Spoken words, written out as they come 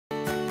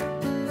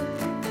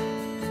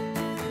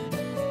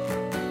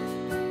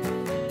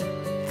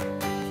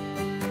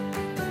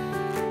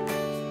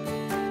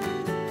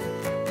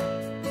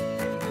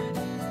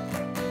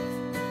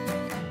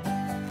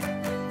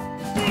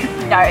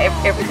No,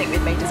 everything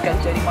with me just goes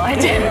dirty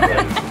mind.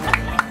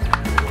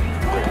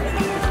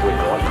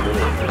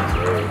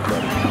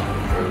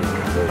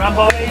 Run,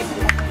 boys!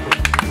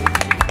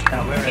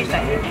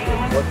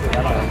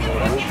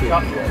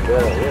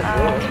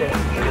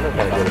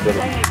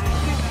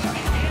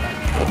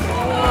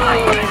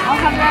 I'll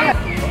have that.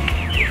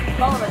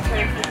 All of it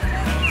too.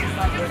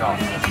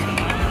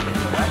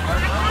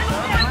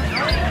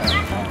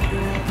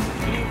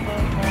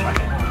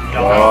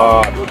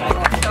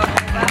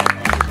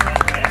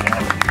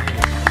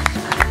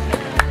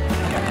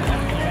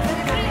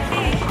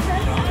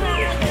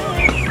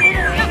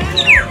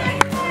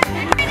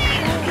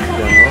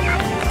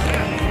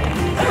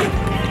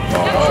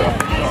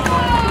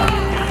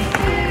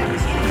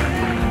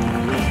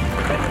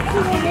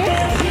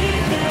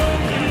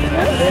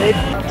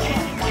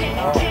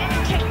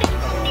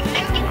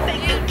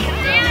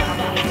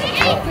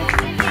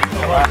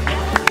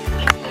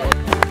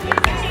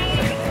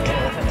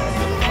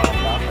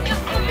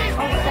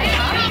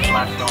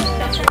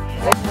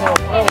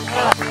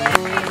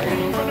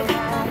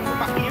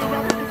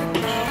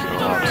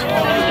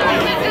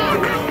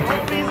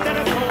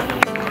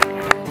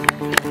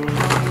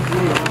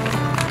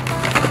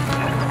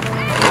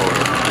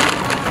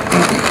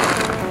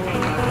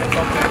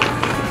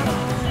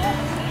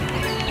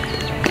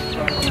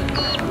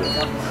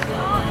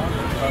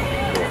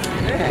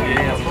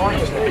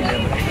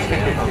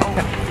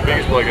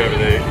 Biggest bloke over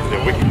there is the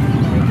wicked.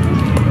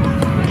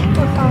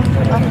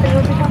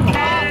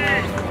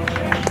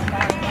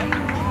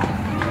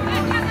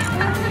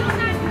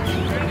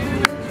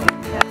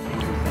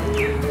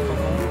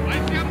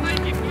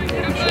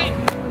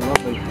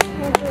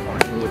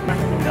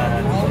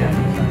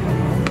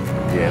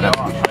 Yeah, that's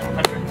good.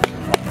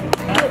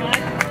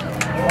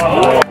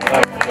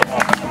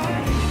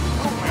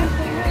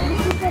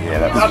 Yeah,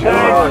 that's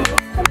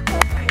good.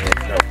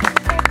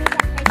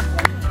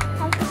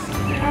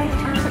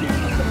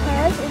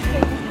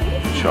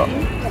 Shot.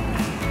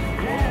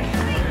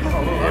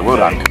 Yeah, well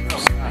done.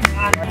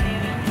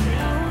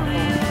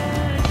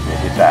 Yeah,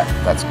 hit that.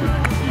 That's good.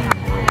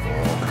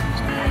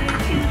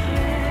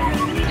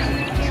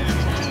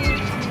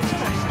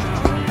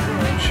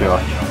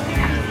 Shot.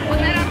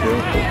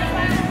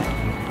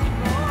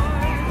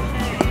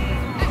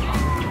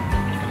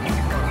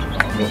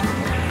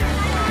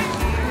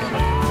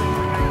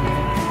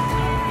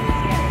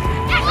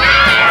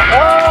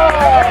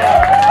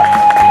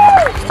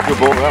 Good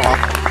ball, that one.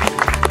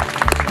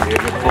 Yeah,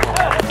 good ball.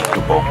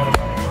 Good ball.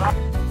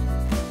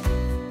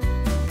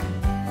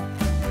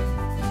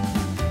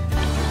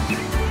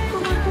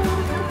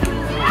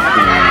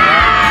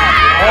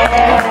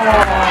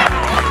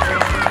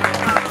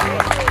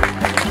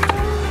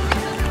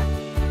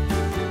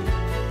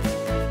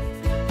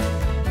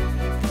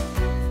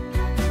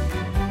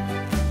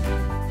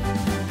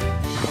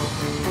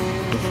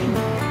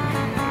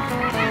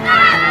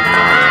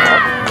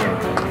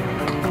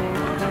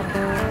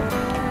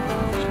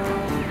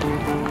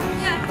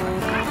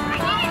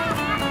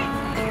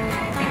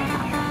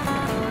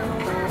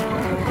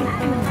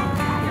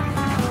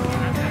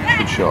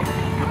 Good shot.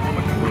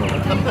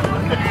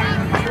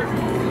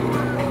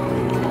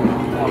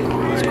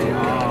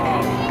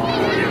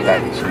 That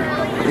is good.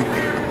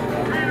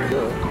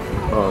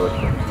 Oh,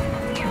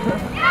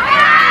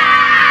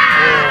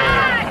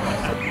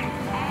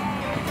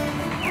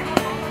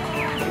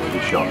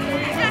 good shot.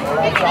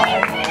 Good call.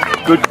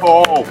 Good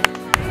ball.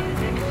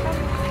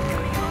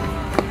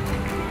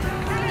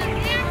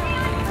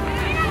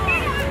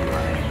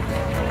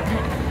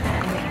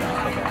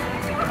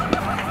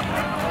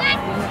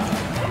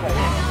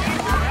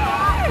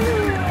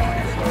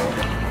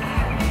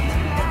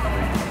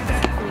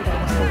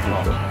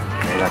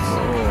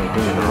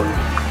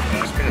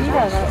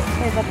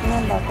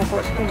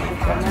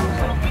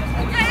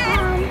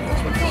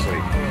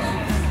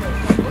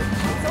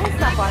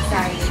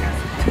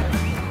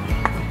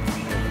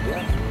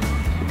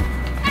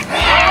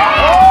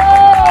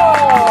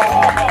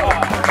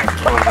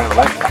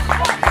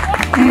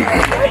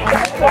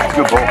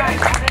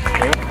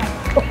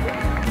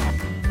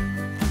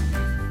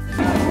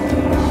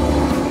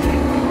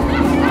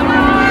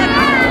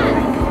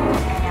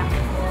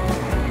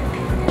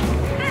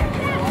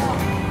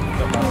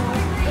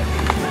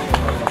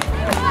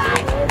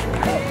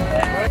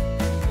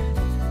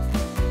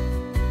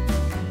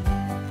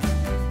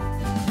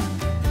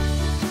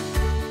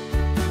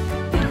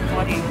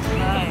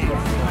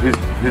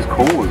 Whose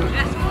call was it?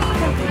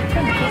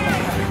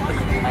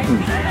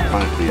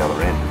 Kind of to the other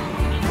end.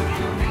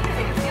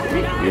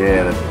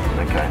 Yeah, that's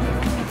okay.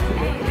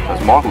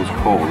 That's Michael's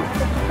call.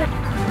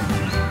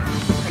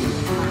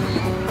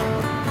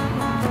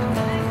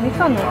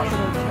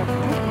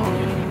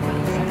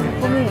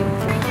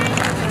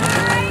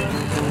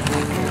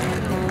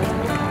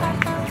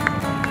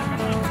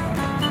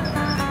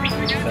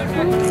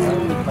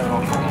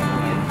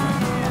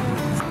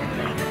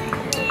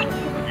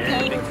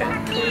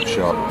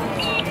 Shot.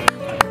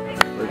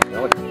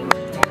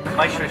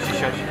 Make sure she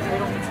shows you.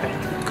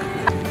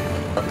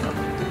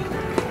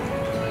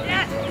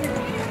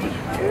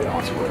 Yeah,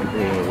 nice work.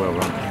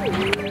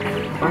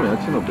 亀あっ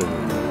ちの部分。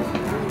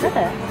ど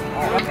れ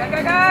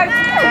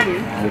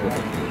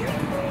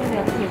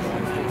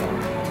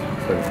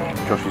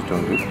？Josh is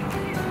doing good.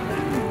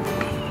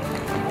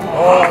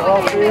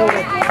 Oh, you're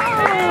right.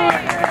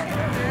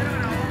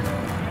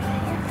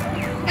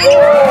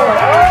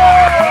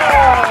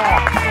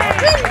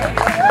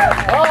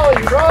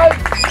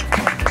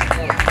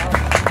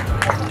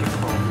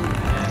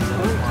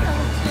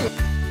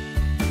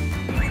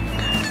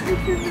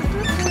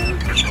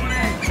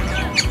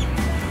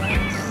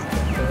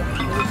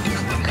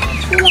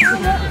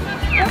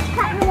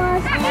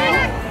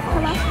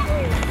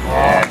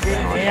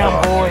 Yeah,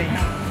 boy.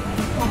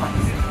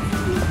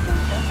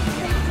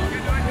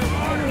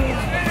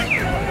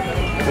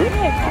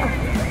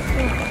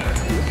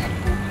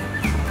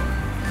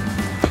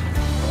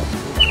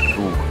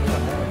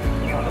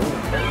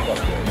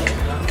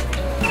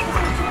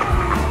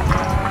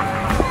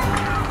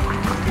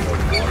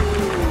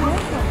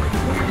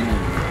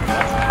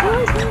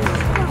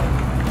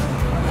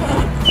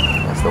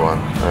 That's the one.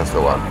 That's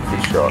the one.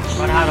 Big shot.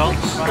 Run hard, on.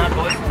 Run hard,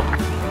 boys.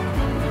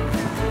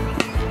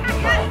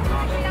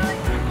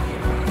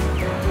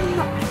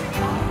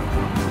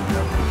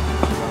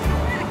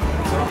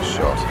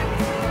 Shot.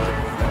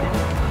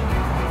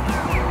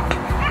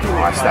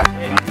 Nice that.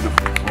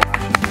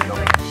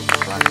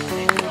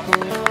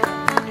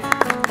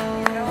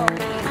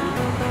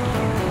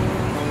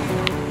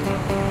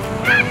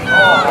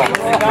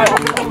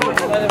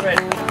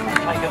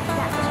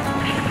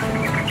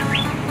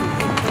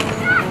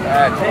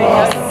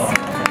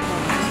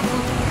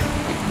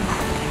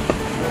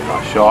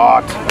 Nice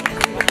shot.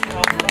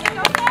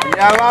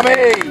 Yeah,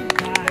 Lummy.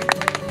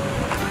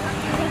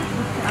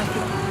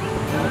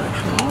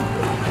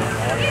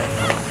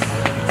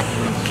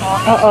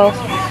 Uh-oh.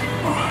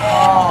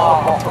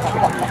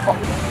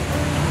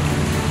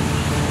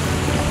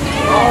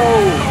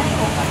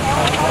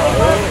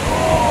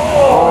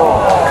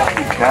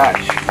 Good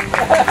catch.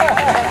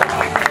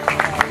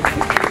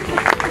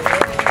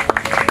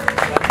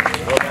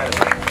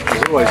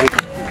 As always,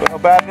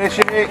 not bad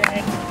initially.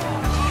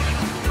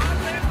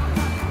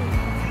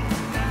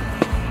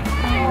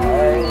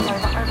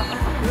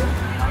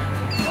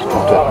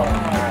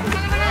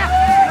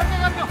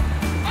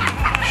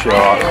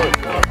 Shot.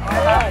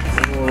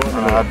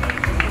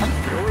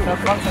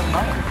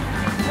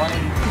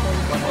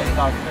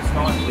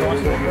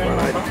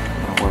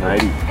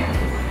 180.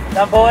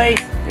 Done, boys.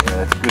 Yeah,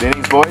 that's good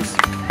innings, boys.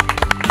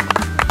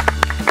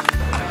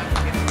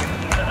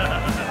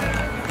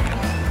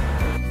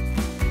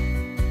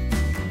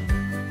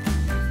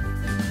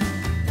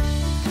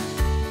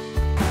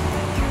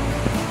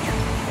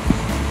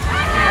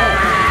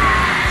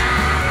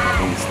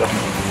 Good stuff.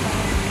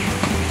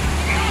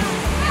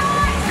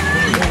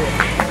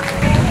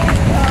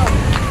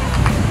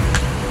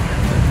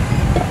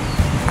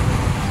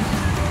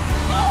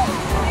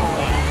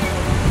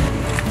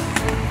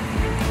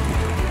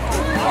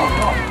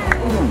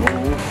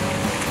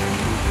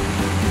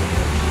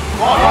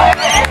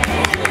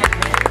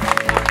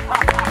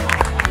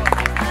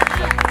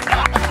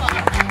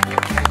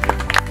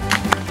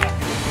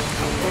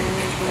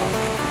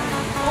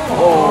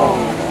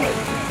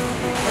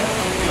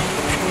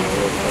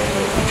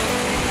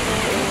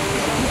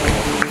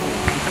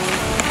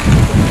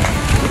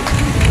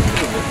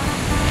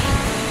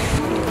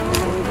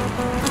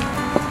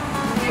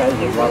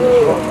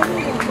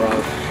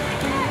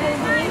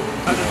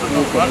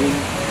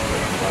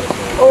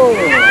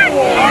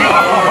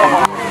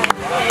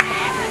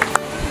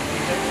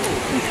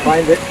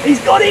 Find it.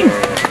 He's got him!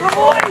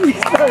 Boys!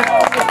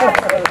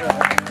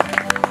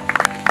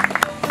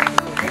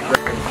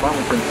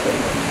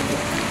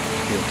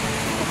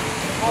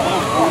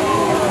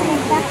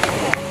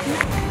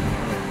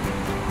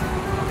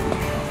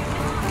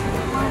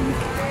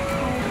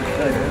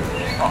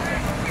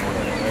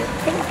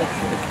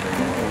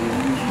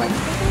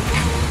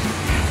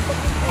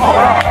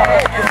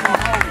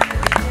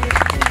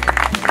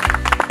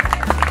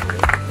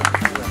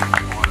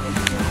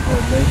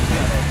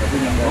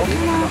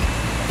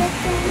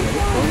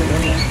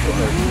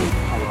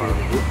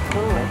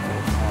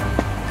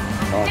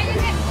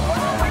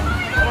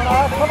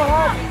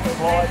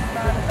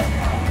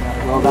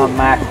 Well done,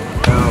 Mac.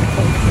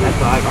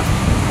 That's over.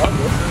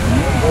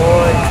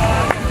 Boys.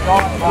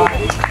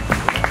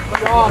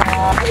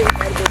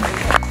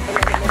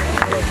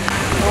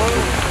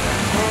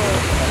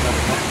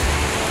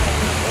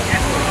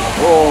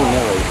 Oh,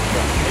 no.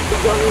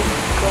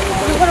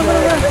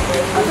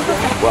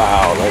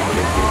 Wow, that's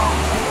good.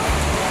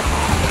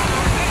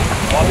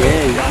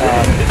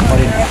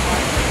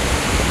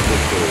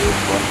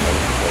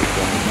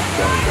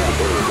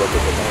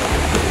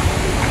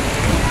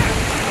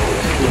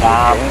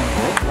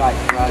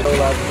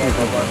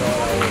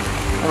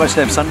 How much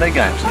they have Sunday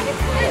games?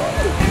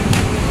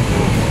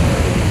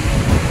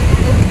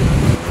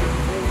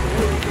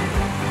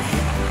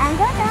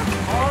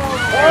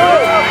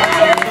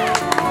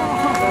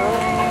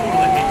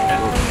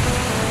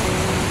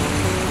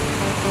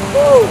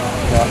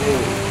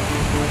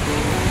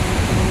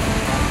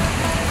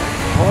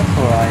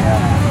 Also,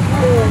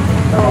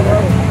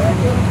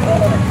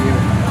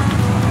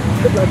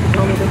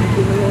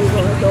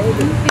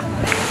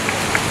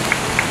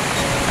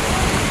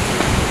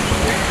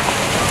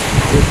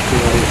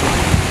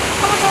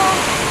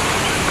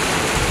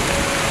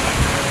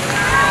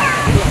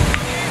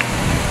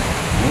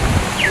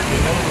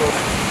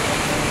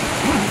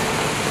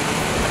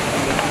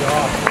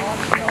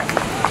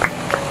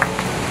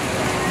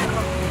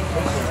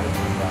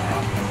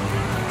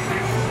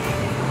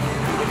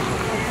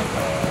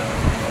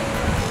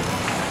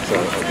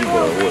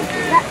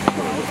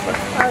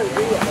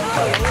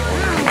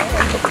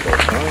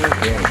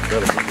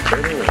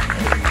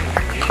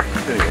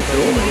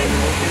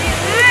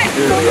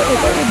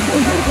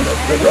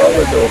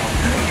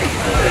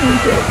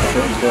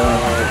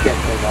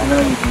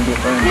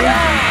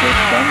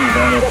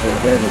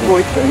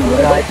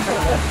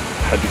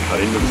 Had to cut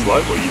into the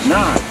slope or you just...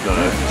 No, it's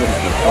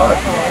just the slope.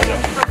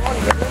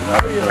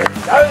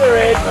 Go the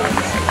red!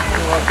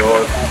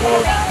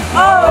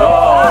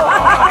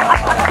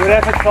 Good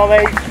effort,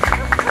 Tommy.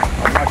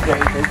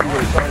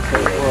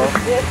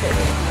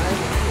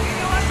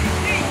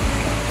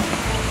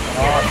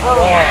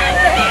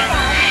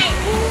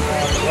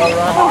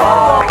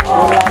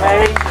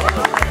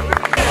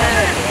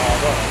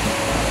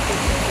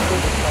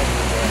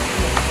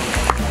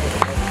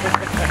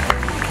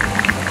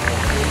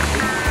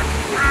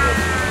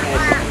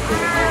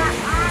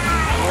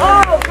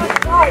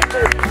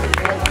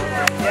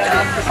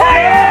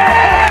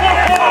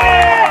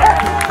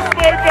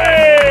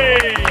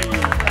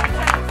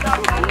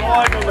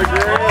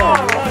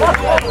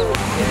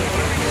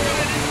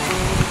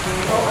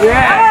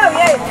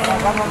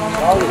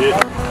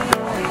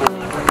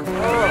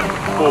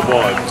 Four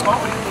bites.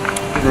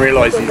 Didn't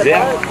realise he's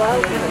out.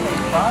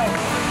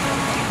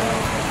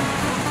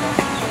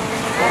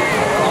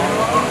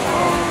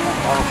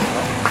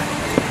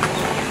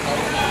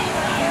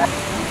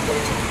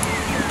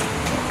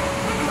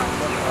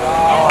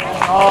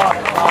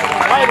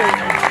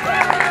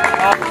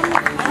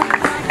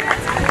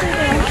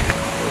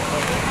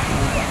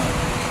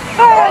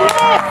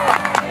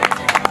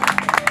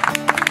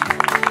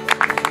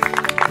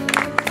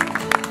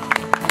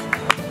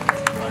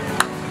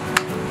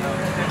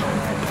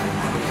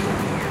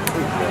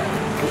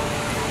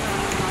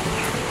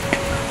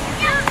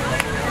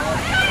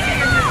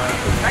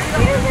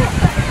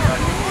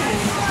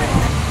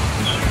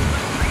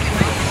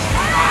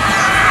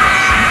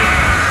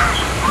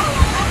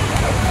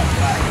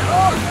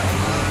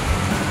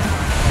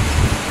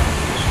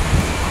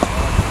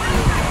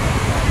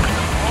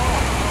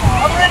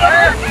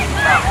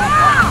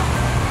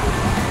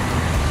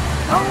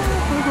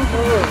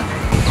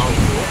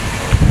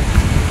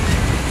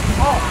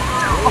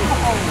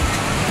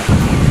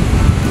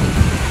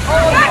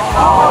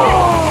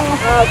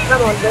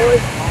 Come on,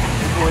 boys.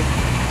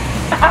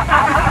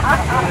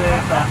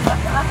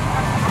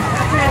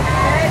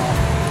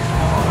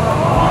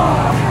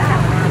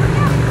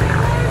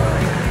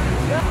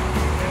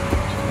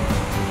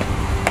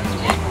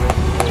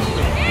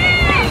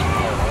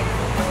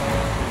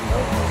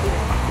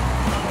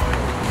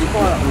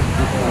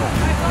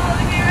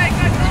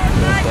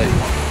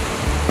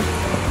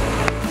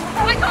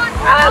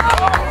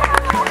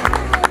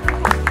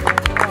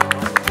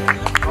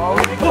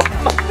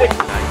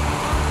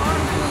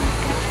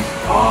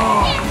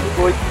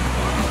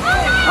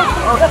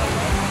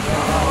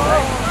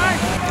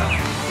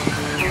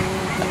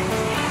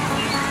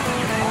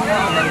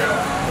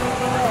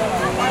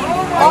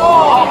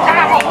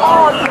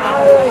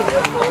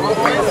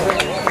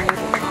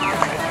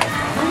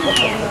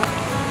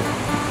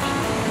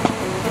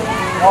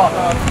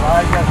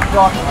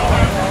 Go.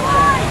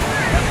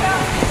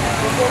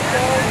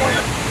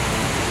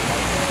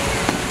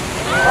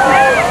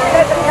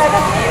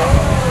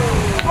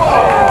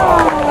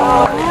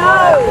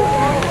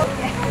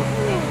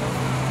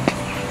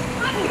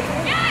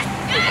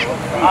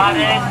 Got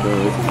it.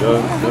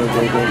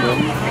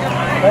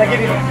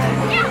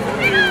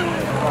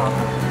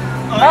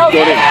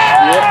 Yep.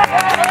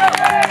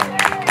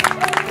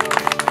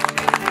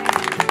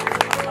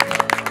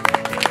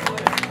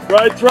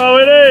 Great throw,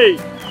 Eddie.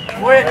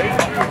 My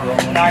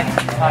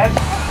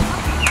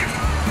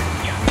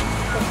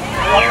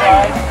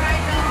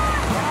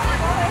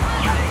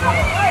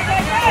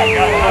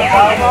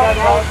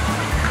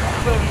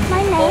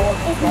name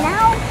is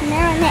now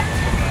Marinette.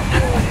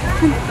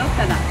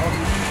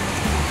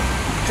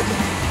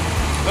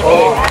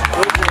 Oh,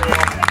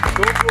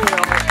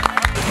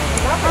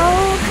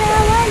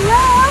 how I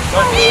love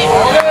you.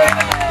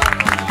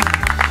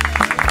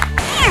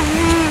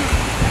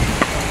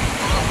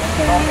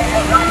 Go.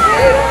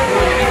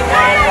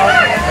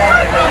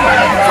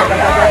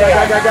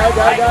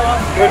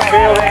 Good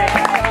feeling.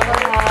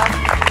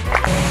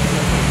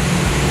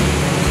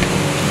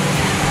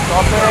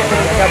 Stop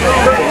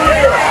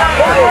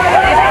it.